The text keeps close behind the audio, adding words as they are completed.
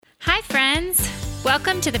Hi, friends.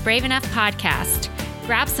 Welcome to the Brave Enough podcast.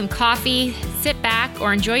 Grab some coffee, sit back,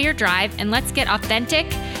 or enjoy your drive, and let's get authentic,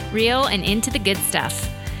 real, and into the good stuff.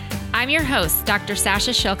 I'm your host, Dr.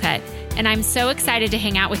 Sasha Shillcutt, and I'm so excited to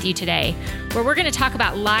hang out with you today, where we're going to talk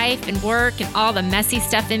about life and work and all the messy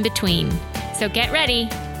stuff in between. So get ready.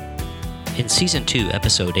 In Season 2,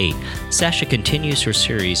 Episode 8, Sasha continues her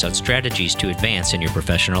series on strategies to advance in your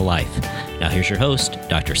professional life. Now here's your host,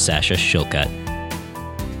 Dr. Sasha Shillcutt.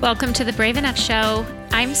 Welcome to the Brave Enough Show.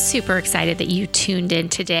 I'm super excited that you tuned in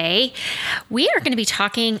today. We are going to be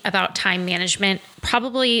talking about time management,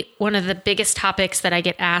 probably one of the biggest topics that I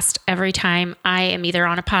get asked every time I am either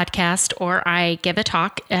on a podcast or I give a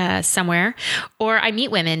talk somewhere, or I meet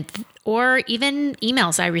women, or even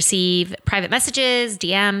emails I receive, private messages,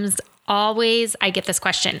 DMs. Always I get this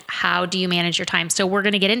question, how do you manage your time? So we're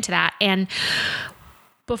going to get into that. And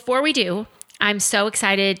before we do, I'm so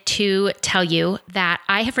excited to tell you that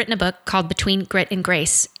I have written a book called Between Grit and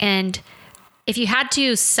Grace. And if you had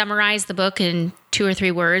to summarize the book in 2 or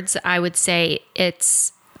 3 words, I would say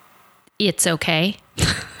it's okay.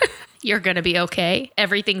 You're going to be okay.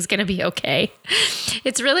 Everything's going to be okay.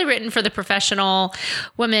 It's really written for the professional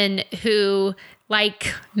woman who,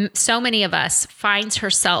 like so many of us, finds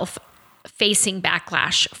herself facing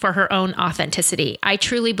backlash for her own authenticity. I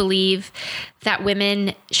truly believe that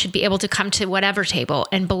women should be able to come to whatever table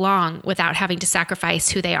and belong without having to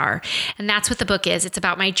sacrifice who they are. And that's what the book is. It's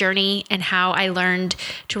about my journey and how I learned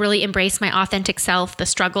to really embrace my authentic self, the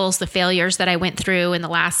struggles, the failures that I went through in the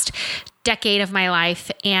last decade of my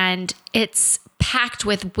life. And it's packed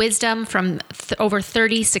with wisdom from over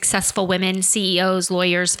 30 successful women, CEOs,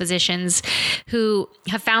 lawyers, physicians, who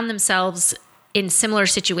have found themselves in similar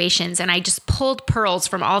situations. And I just pulled pearls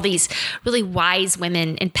from all these really wise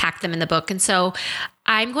women and packed them in the book. And so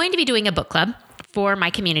I'm going to be doing a book club for my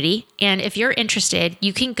community. And if you're interested,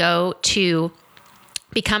 you can go to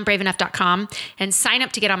becomebraveenough.com and sign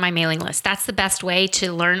up to get on my mailing list. That's the best way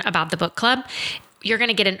to learn about the book club. You're going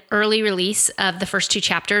to get an early release of the first 2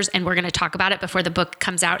 chapters, and we're going to talk about it before the book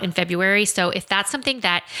comes out in February. So if that's something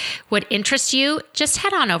that would interest you, just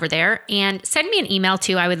head on over there and send me an email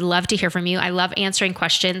too. I would love to hear from you. I love answering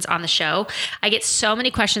questions on the show. I get so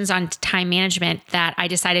many questions on time management that I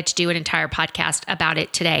decided to do an entire podcast about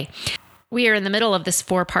it today. We are in the middle of this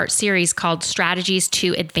 4-part series called Strategies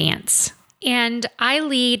to Advance. And I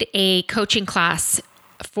lead a coaching class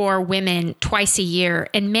for women twice a year.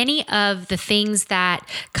 And many of the things that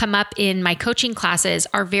come up in my coaching classes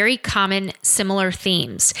are very common, similar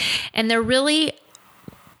themes. And they're really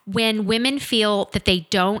when women feel that they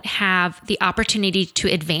don't have the opportunity to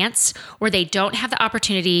advance, or they don't have the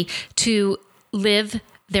opportunity to live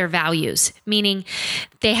their values, meaning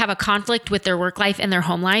they have a conflict with their work life and their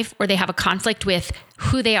home life, or they have a conflict with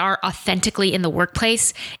who they are authentically in the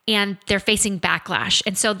workplace, and they're facing backlash.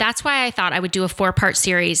 And so that's why I thought I would do a 4-part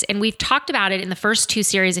series. And we've talked about it in the first 2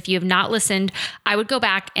 series. If you have not listened, I would go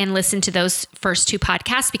back and listen to those first 2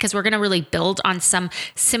 podcasts, because we're going to really build on some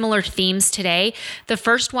similar themes today. The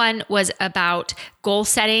first one was about goal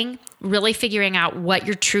setting, really figuring out what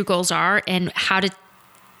your true goals are and how to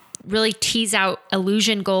really tease out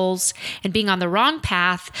illusion goals and being on the wrong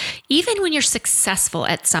path, even when you're successful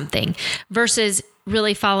at something, versus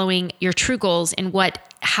really following your true goals and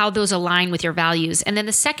how those align with your values. And then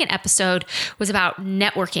the second episode was about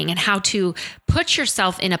networking and how to put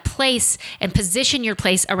yourself in a place and position your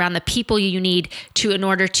place around the people you need in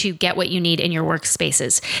order to get what you need in your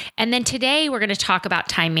workspaces. And then today we're going to talk about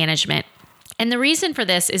time management. And the reason for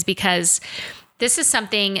this is because this is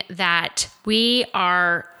something that we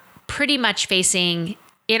are pretty much facing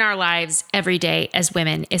in our lives every day as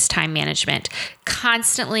women, is time management.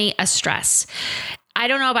 Constantly a stress. I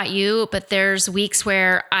don't know about you, but there's weeks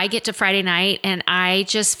where I get to Friday night and I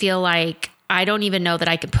just feel like I don't even know that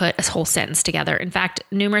I could put a whole sentence together. In fact,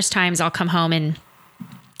 numerous times I'll come home and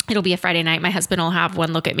it'll be a Friday night. My husband will have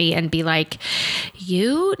one look at me and be like,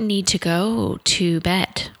 "You need to go to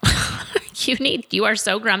bed. You are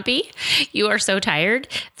so grumpy. You are so tired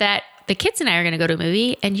that the kids and I are going to go to a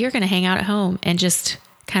movie and you're going to hang out at home and just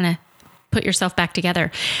kind of put yourself back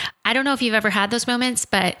together." I don't know if you've ever had those moments,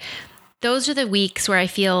 but those are the weeks where I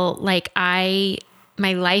feel like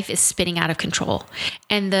my life is spinning out of control.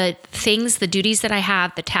 And the things, the duties that I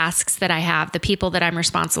have, the tasks that I have, the people that I'm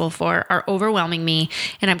responsible for are overwhelming me,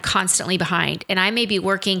 and I'm constantly behind. And I may be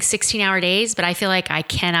working 16-hour days, but I feel like I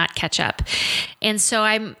cannot catch up. And so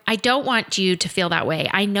I don't want you to feel that way.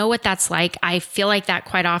 I know what that's like. I feel like that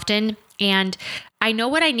quite often. And I know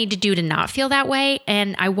what I need to do to not feel that way.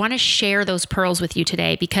 And I want to share those pearls with you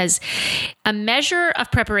today because a measure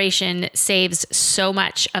of preparation saves so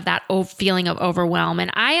much of that feeling of overwhelm.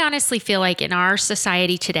 And I honestly feel like in our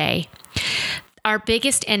society today, our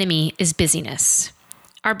biggest enemy is busyness.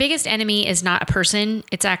 Our biggest enemy is not a person.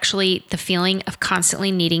 It's actually the feeling of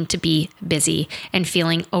constantly needing to be busy and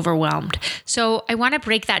feeling overwhelmed. So I want to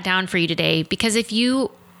break that down for you today because if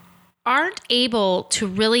you aren't able to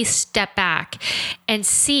really step back and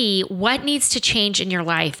see what needs to change in your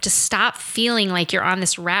life to stop feeling like you're on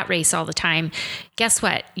this rat race all the time, guess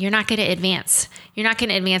what? You're not going to advance. You're not going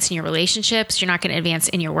to advance in your relationships. You're not going to advance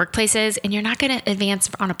in your workplaces, and you're not going to advance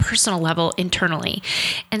on a personal level internally.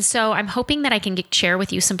 And so I'm hoping that I can share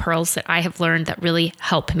with you some pearls that I have learned that really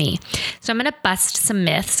help me. So I'm going to bust some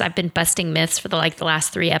myths. I've been busting myths for the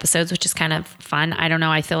last 3 episodes, which is kind of fun. I don't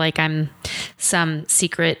know. I feel like I'm some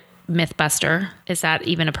secret Mythbuster. Is that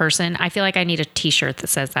even a person? I feel like I need a t-shirt that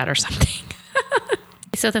says that or something.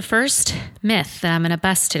 So the first myth that I'm going to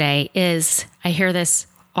bust today is, I hear this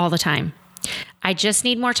all the time. I just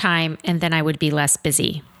need more time and then I would be less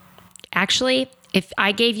busy. Actually, if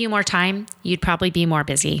I gave you more time, you'd probably be more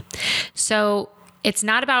busy. So it's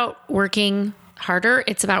not about working harder.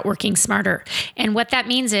 It's about working smarter. And what that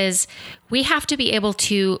means is we have to be able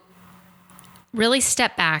to really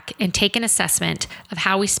step back and take an assessment of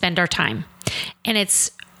how we spend our time. And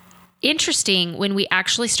it's interesting when we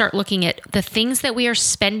actually start looking at the things that we are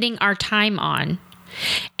spending our time on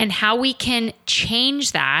and how we can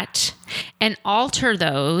change that and alter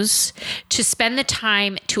those to spend the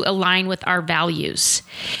time to align with our values.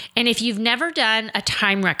 And if you've never done a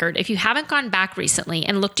time record, if you haven't gone back recently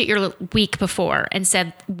and looked at your week before and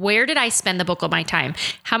said, where did I spend the bulk of my time?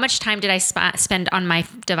 How much time did I spend on my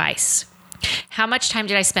device? How much time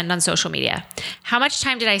did I spend on social media? How much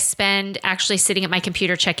time did I spend actually sitting at my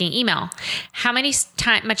computer checking email? How much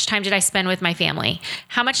time did I spend with my family?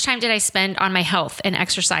 How much time did I spend on my health and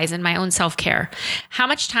exercise and my own self-care? How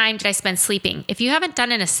much time did I spend sleeping? If you haven't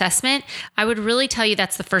done an assessment, I would really tell you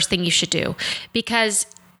that's the first thing you should do, because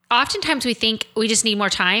oftentimes we think we just need more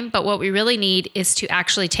time, but what we really need is to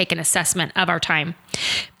actually take an assessment of our time,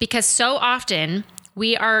 because so often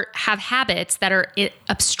we have habits that are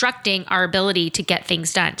obstructing our ability to get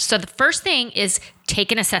things done. So the first thing is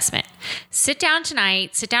take an assessment. Sit down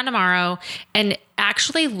tonight, sit down tomorrow, and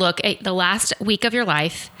actually look at the last week of your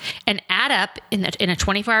life and add up in a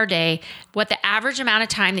 24-hour day what the average amount of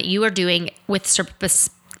time that you are doing with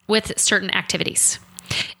certain activities.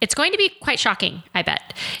 It's going to be quite shocking, I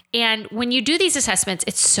bet. And when you do these assessments,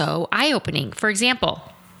 it's so eye-opening. For example,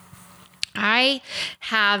 I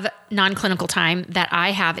have non-clinical time that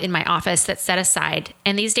I have in my office that's set aside.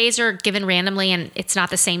 And these days are given randomly and it's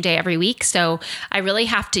not the same day every week. So I really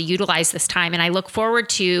have to utilize this time. And I look forward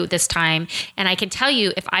to this time. And I can tell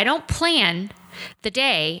you, if I don't plan the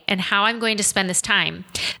day and how I'm going to spend this time,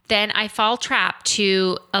 then I fall trap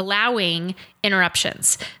to allowing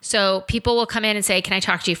interruptions. So people will come in and say, can I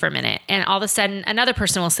talk to you for a minute? And all of a sudden another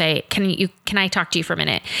person will say, can I talk to you for a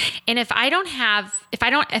minute? And if I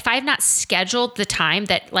have not scheduled the time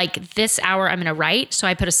that like this hour I'm going to write, so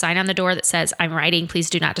I put a sign on the door that says I'm writing, please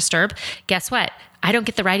do not disturb. Guess what? I don't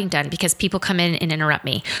get the writing done because people come in and interrupt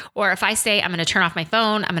me. Or if I say I'm going to turn off my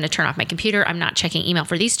phone, I'm going to turn off my computer, I'm not checking email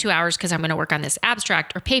for these 2 hours because I'm going to work on this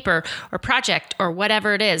abstract or paper or project or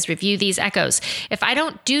whatever it is, review these echoes. If I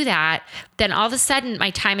don't do that, then all of a sudden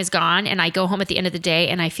my time is gone and I go home at the end of the day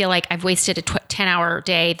and I feel like I've wasted a 10-hour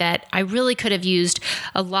day that I really could have used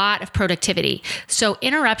a lot of productivity. So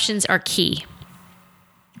interruptions are key.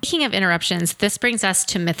 Speaking of interruptions, this brings us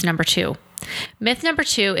to myth number 2. Myth number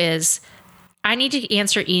 2 is, I need to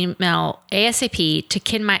answer email ASAP to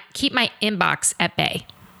keep my inbox at bay.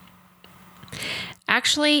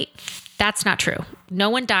 Actually, that's not true.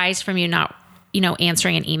 No one dies from you not,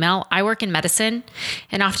 answering an email. I work in medicine,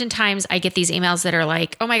 and oftentimes I get these emails that are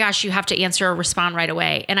like, oh my gosh, you have to answer or respond right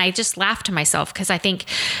away. And I just laugh to myself because I think,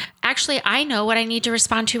 actually, I know what I need to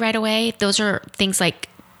respond to right away. Those are things like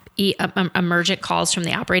emergent calls from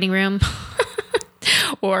the operating room.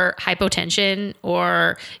 Or hypotension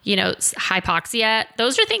or, hypoxia.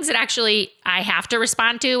 Those are things that actually I have to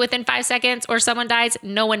respond to within 5 seconds or someone dies.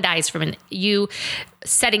 No one dies from you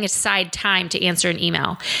setting aside time to answer an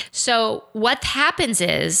email. So what happens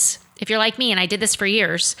is If you're like me, and I did this for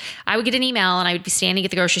years, I would get an email and I would be standing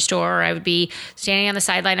at the grocery store, or I would be standing on the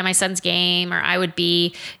sideline of my son's game, or I would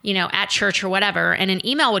be, at church or whatever. And an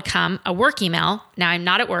email would come, a work email. Now I'm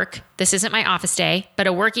not at work. This isn't my office day, but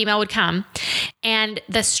a work email would come. And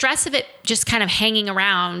the stress of it just kind of hanging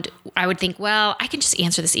around, I would think, well, I can just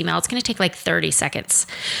answer this email. It's going to take like 30 seconds.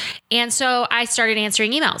 And so I started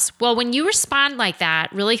answering emails. Well, when you respond like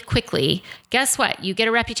that really quickly, guess what? You get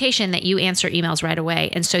a reputation that you answer emails right away.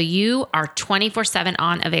 And so you are 24/7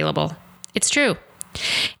 on available. It's true.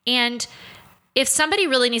 And if somebody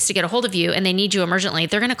really needs to get a hold of you and they need you emergently,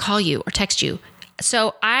 they're going to call you or text you.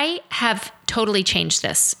 So I have totally changed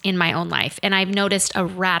this in my own life, and I've noticed a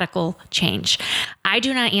radical change. I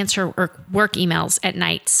do not answer work emails at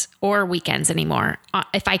nights or weekends anymore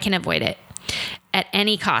if I can avoid it at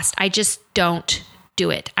any cost. I just don't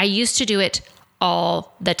do it. I used to do it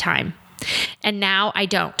all the time, and now I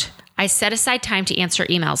don't. I set aside time to answer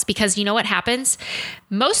emails because you know what happens?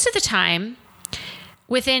 Most of the time,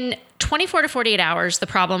 within 24 to 48 hours, the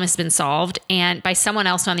problem has been solved and by someone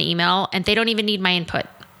else on the email, and they don't even need my input.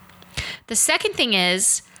 The second thing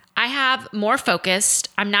is I have more focused.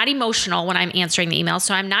 I'm not emotional when I'm answering the email.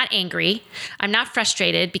 So I'm not angry. I'm not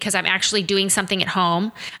frustrated because I'm actually doing something at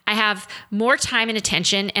home. I have more time and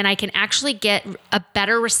attention, and I can actually get a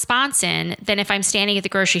better response in than if I'm standing at the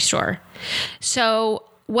grocery store. So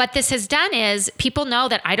what this has done is people know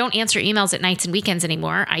that I don't answer emails at nights and weekends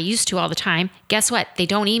anymore. I used to all the time. Guess what? They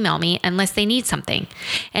don't email me unless they need something,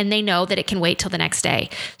 and they know that it can wait till the next day.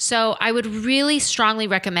 So I would really strongly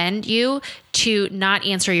recommend you to not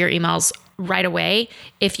answer your emails right away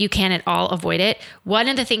if you can at all avoid it. One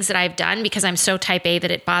of the things that I've done, because I'm so type A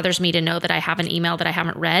that it bothers me to know that I have an email that I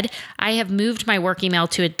haven't read, I have moved my work email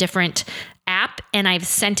to a different app, and I've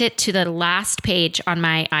sent it to the last page on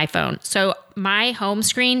my iPhone. So my home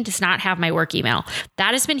screen does not have my work email.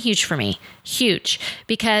 That has been huge for me. Huge.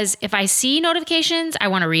 Because if I see notifications, I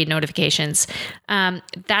want to read notifications.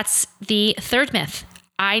 That's the third myth.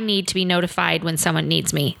 I need to be notified when someone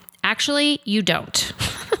needs me. Actually, you don't.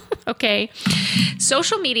 Okay.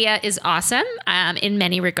 Social media is awesome in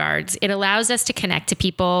many regards. It allows us to connect to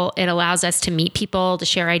people. It allows us to meet people, to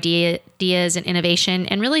share ideas and innovation,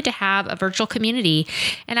 and really to have a virtual community.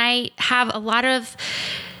 And I have a lot of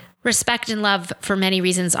respect and love for many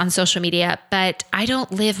reasons on social media, but I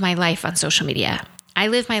don't live my life on social media. I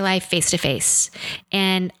live my life face to face.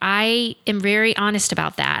 And I am very honest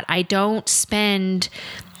about that. I don't spend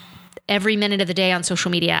every minute of the day on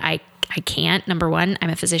social media. I can't. Number one, I'm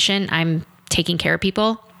a physician. I'm taking care of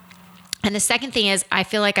people. And the second thing is I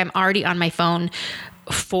feel like I'm already on my phone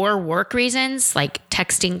for work reasons, like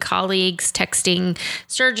texting colleagues, texting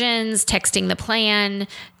surgeons, texting the plan,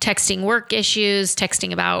 texting work issues,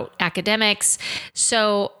 texting about academics.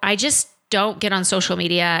 So I just don't get on social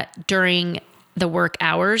media during the work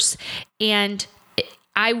hours. And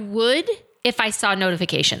I would if I saw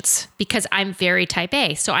notifications, because I'm very type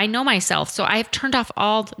A. So I know myself. So I've turned off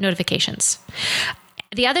all notifications.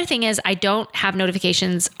 The other thing is I don't have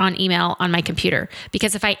notifications on email on my computer,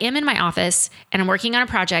 because if I am in my office and I'm working on a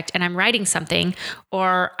project and I'm writing something,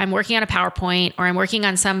 or I'm working on a PowerPoint, or I'm working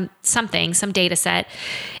on some data set,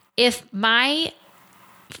 if I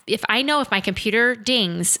know if my computer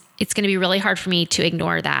dings, it's going to be really hard for me to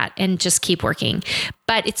ignore that and just keep working.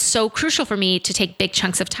 But it's so crucial for me to take big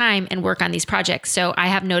chunks of time and work on these projects. So I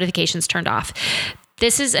have notifications turned off.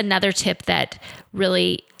 This is another tip that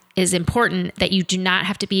really is important, that you do not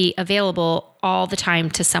have to be available all the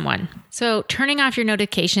time to someone. So turning off your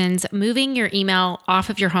notifications, moving your email off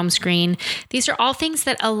of your home screen, these are all things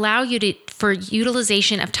that allow you for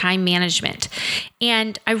utilization of time management.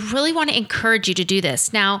 And I really want to encourage you to do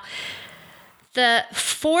this. Now, the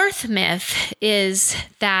fourth myth is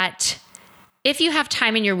that if you have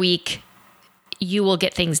time in your week, you will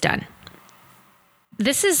get things done.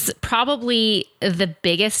 This is probably the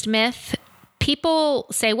biggest myth. People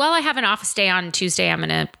say, well, I have an office day on Tuesday.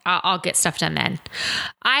 I'll get stuff done then.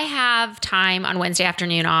 I have time on Wednesday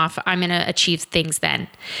afternoon off. I'm going to achieve things then.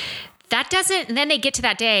 Then they get to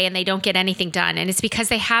that day and they don't get anything done. And it's because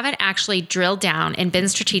they haven't actually drilled down and been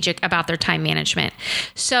strategic about their time management.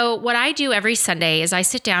 So what I do every Sunday is I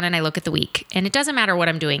sit down and I look at the week, and it doesn't matter what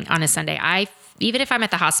I'm doing on a Sunday. Even if I'm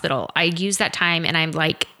at the hospital, I use that time and I'm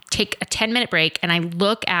like, take a 10-minute break and I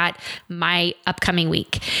look at my upcoming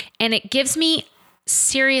week, and it gives me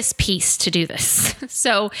serious peace to do this.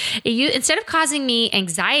 So instead of causing me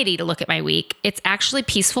anxiety to look at my week, it's actually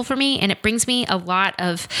peaceful for me, and it brings me a lot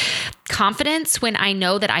of confidence when I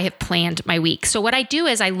know that I have planned my week. So what I do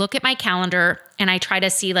is I look at my calendar and I try to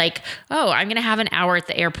see like, oh, I'm going to have an hour at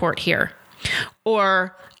the airport here,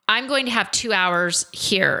 or I'm going to have 2 hours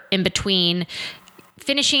here in between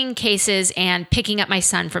finishing cases and picking up my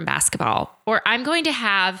son from basketball, or I'm going to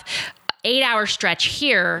have 8-hour stretch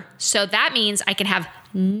here. So that means I can have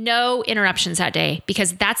no interruptions that day,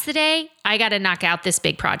 because that's the day I got to knock out this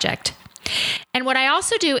big project. And what I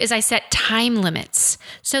also do is I set time limits.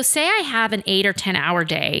 So say I have an 8 or 10 hour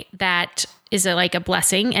day that is like a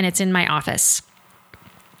blessing and it's in my office.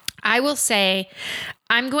 I will say,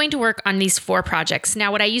 I'm going to work on these 4 projects.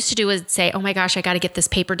 Now, what I used to do is say, oh my gosh, I got to get this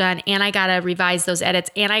paper done, and I got to revise those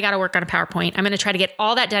edits, and I got to work on a PowerPoint. I'm going to try to get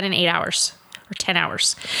all that done in 8 hours or 10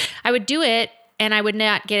 hours. I would do it, and I would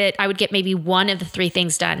not get it. I would get maybe 1 of the 3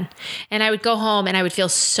 things done. And I would go home and I would feel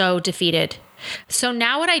so defeated. So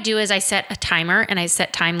now what I do is I set a timer and I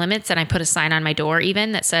set time limits, and I put a sign on my door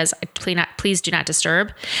even that says, please do not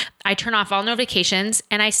disturb. I turn off all notifications,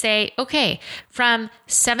 and I say, okay, from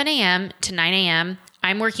 7 a.m. to 9 a.m.,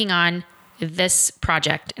 I'm working on this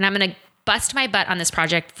project, and I'm going to bust my butt on this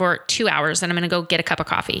project for 2 hours, and I'm going to go get a cup of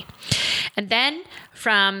coffee. And then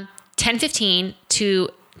from 10:15 to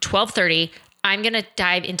 12:30, I'm going to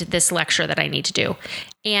dive into this lecture that I need to do.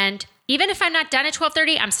 And even if I'm not done at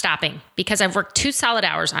 12:30, I'm stopping because I've worked 2 solid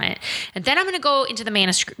hours on it. And then I'm going to go into the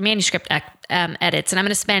manuscript edits, and I'm going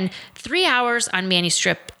to spend 3 hours on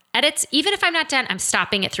manuscript edits. Even if I'm not done, I'm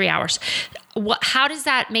stopping at 3 hours. How does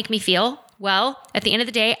that make me feel? Well, at the end of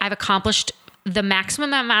the day, I've accomplished the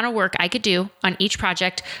maximum amount of work I could do on each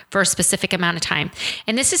project for a specific amount of time.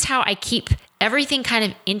 And this is how I keep everything kind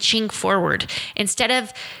of inching forward. Instead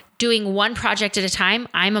of doing one project at a time,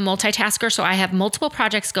 I'm a multitasker, so I have multiple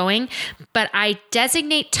projects going, but I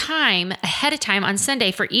designate time ahead of time on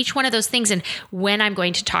Sunday for each one of those things and when I'm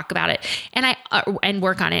going to talk about it and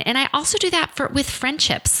work on it. And I also do that with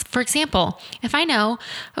friendships. For example, if I know,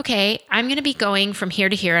 okay, I'm going to be going from here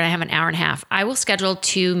to here and I have an hour and a half, I will schedule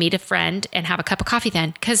to meet a friend and have a cup of coffee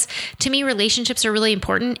then, because to me, relationships are really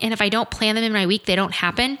important. And if I don't plan them in my week, they don't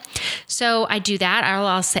happen. So I do that.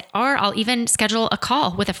 I'll even schedule a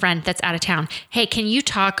call with a friend that's out of town. Hey, can you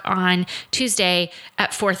talk on Tuesday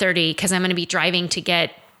at 4:30? Because I'm going to be driving to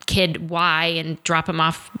get kid Y and drop him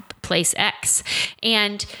off place X.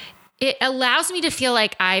 And it allows me to feel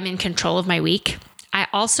like I'm in control of my week. I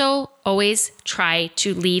also always try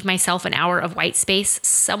to leave myself an hour of white space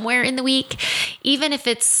somewhere in the week, even if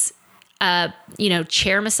it's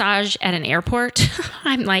chair massage at an airport.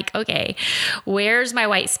 I'm like, okay, where's my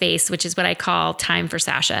white space, which is what I call time for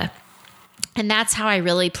Sasha. And that's how I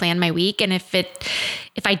really plan my week. And if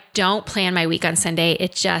I don't plan my week on Sunday,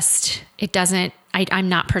 I'm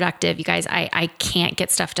not productive. You guys, I can't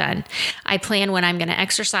get stuff done. I plan when I'm going to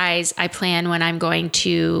exercise. I plan when I'm going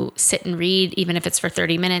to sit and read, even if it's for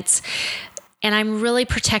 30 minutes. And I'm really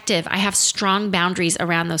protective. I have strong boundaries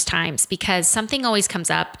around those times because something always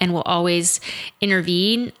comes up and will always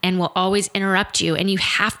intervene and will always interrupt you. And you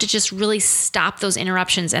have to just really stop those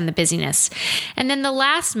interruptions and the busyness. And then the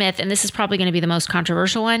last myth, and this is probably going to be the most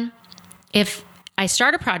controversial one, if I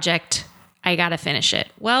start a project, I got to finish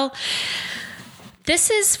it. Well,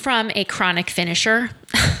 this is from a chronic finisher.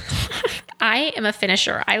 I am a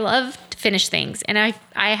finisher. I love to finish things. And I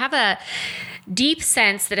have a deep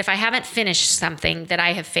sense that if I haven't finished something, that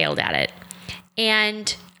I have failed at it.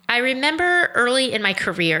 And I remember early in my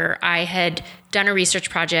career, I had done a research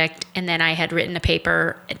project and then I had written a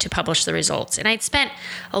paper to publish the results. And I'd spent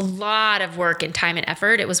a lot of work and time and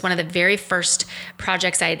effort. It was one of the very first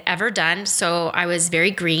projects I had ever done. So I was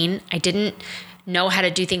very green. I didn't know how to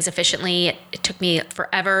do things efficiently. It took me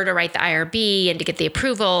forever to write the IRB and to get the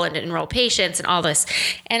approval and to enroll patients and all this.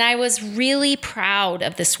 And I was really proud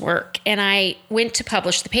of this work. And I went to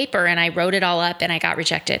publish the paper and I wrote it all up and I got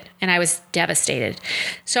rejected and I was devastated.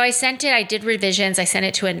 So I sent it, I did revisions, I sent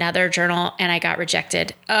it to another journal and I got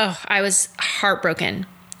rejected. Oh, I was heartbroken.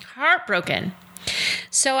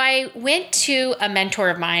 So I went to a mentor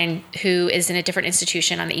of mine who is in a different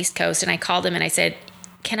institution on the East Coast and I called him and I said,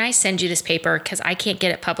 can I send you this paper? Because I can't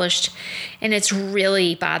get it published and it's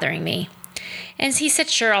really bothering me. And he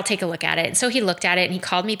said, sure, I'll take a look at it. And so he looked at it and he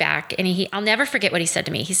called me back and I'll never forget what he said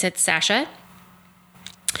to me. He said, Sasha,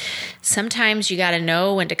 sometimes you got to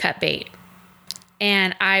know when to cut bait.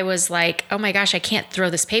 And I was like, oh my gosh, I can't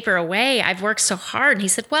throw this paper away. I've worked so hard. And he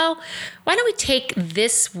said, well, why don't we take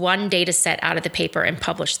this one data set out of the paper and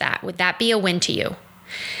publish that? Would that be a win to you?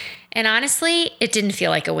 And honestly, it didn't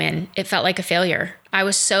feel like a win. It felt like a failure. I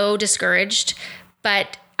was so discouraged,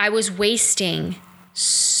 but I was wasting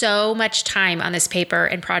so much time on this paper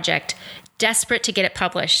and project, desperate to get it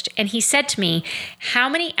published. And he said to me, how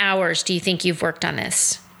many hours do you think you've worked on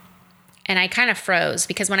this? And I kind of froze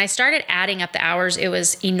because when I started adding up the hours, it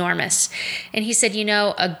was enormous. And he said,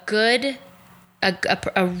 a good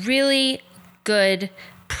a really good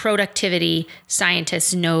productivity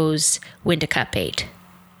scientist knows when to cut bait.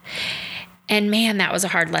 And man, that was a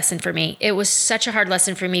hard lesson for me. It was such a hard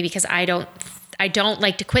lesson for me because I don't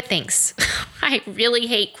like to quit things. I really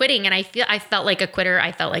hate quitting, and I felt like a quitter.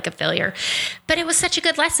 I felt like a failure. But it was such a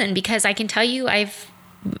good lesson because I can tell you I've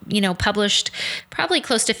published probably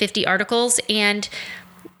close to 50 articles, and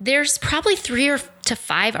there's probably 3 to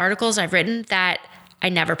 5 articles I've written that I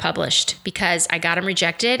never published because I got them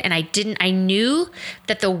rejected, and I knew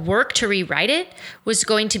that the work to rewrite it was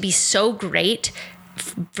going to be so great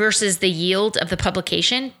versus the yield of the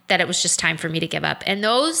publication that it was just time for me to give up. And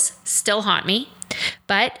those still haunt me,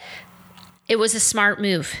 but it was a smart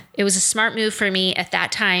move. It was a smart move for me at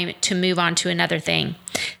that time to move on to another thing.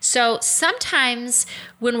 So sometimes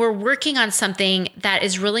when we're working on something that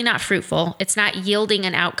is really not fruitful, it's not yielding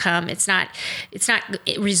an outcome, it's not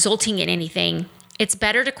resulting in anything, it's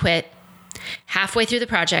better to quit halfway through the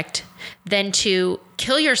project than to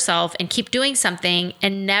kill yourself and keep doing something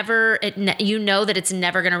and you know that it's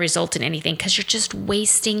never going to result in anything because you're just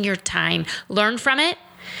wasting your time. Learn from it,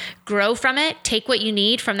 grow from it, take what you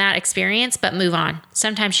need from that experience, but move on.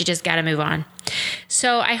 Sometimes you just got to move on.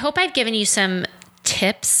 So I hope I've given you some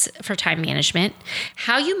tips for time management.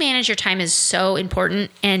 How you manage your time is so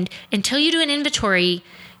important. And until you do an inventory,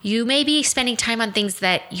 you may be spending time on things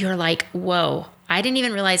that you're like, whoa, I didn't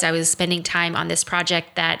even realize I was spending time on this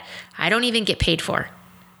project that I don't even get paid for.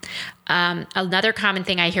 Another common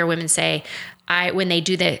thing I hear women say when they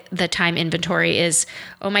do the time inventory is,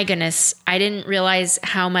 oh my goodness, I didn't realize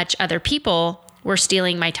how much other people were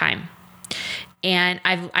stealing my time. And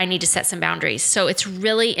I need to set some boundaries. So it's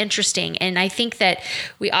really interesting. And I think that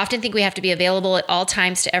we often think we have to be available at all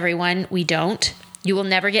times to everyone. We don't. You will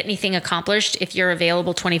never get anything accomplished if you're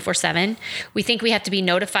available 24/7. We think we have to be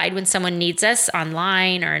notified when someone needs us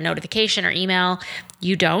online or a notification or email.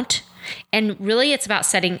 You don't. And really, it's about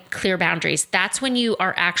setting clear boundaries. That's when you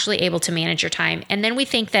are actually able to manage your time. And then we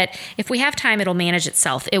think that if we have time, it'll manage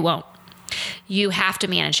itself. It won't. You have to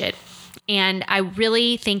manage it. And I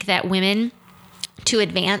really think that women, to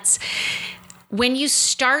advance, when you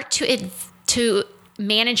start to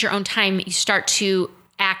manage your own time, you start to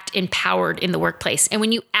act empowered in the workplace. And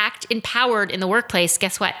when you act empowered in the workplace,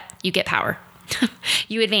 guess what? You get power.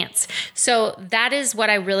 You advance. So that is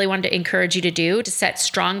what I really wanted to encourage you to do, to set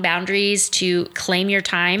strong boundaries, to claim your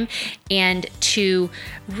time, and to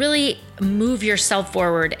really move yourself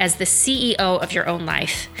forward as the CEO of your own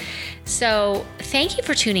life. So thank you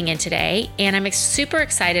for tuning in today. And I'm super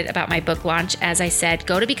excited about my book launch. As I said,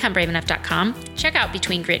 go to becomebraveenough.com. Check out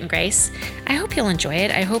Between Grit and Grace. I hope you'll enjoy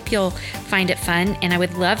it. I hope you'll find it fun. And I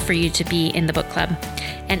would love for you to be in the book club.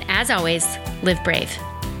 And as always, live brave.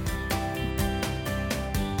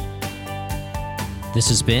 This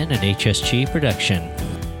has been an HSG production.